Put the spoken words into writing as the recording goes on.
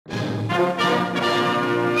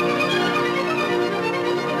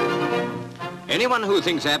Anyone who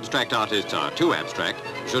thinks abstract artists are too abstract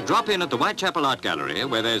should drop in at the Whitechapel Art Gallery,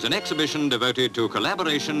 where there's an exhibition devoted to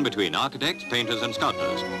collaboration between architects, painters and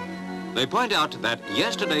sculptors. They point out that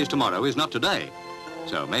yesterday's tomorrow is not today,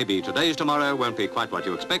 so maybe today's tomorrow won't be quite what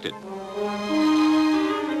you expected.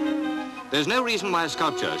 There's no reason why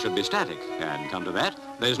sculpture should be static, and come to that,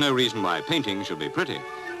 there's no reason why painting should be pretty.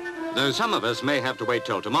 Though some of us may have to wait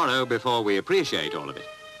till tomorrow before we appreciate all of it.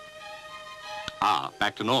 Ah,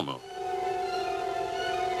 back to normal.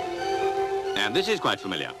 And this is quite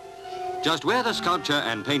familiar. Just where the sculpture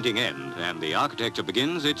and painting end and the architecture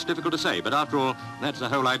begins, it's difficult to say, but after all, that's the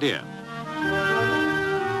whole idea.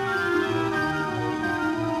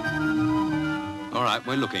 All right,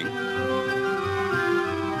 we're looking.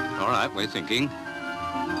 All right, we're thinking.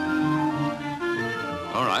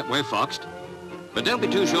 All right, we're foxed. But don't be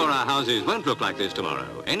too sure our houses won't look like this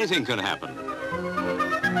tomorrow. Anything can happen.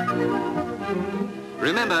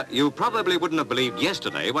 Remember, you probably wouldn't have believed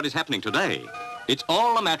yesterday what is happening today. It's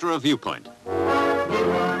all a matter of viewpoint.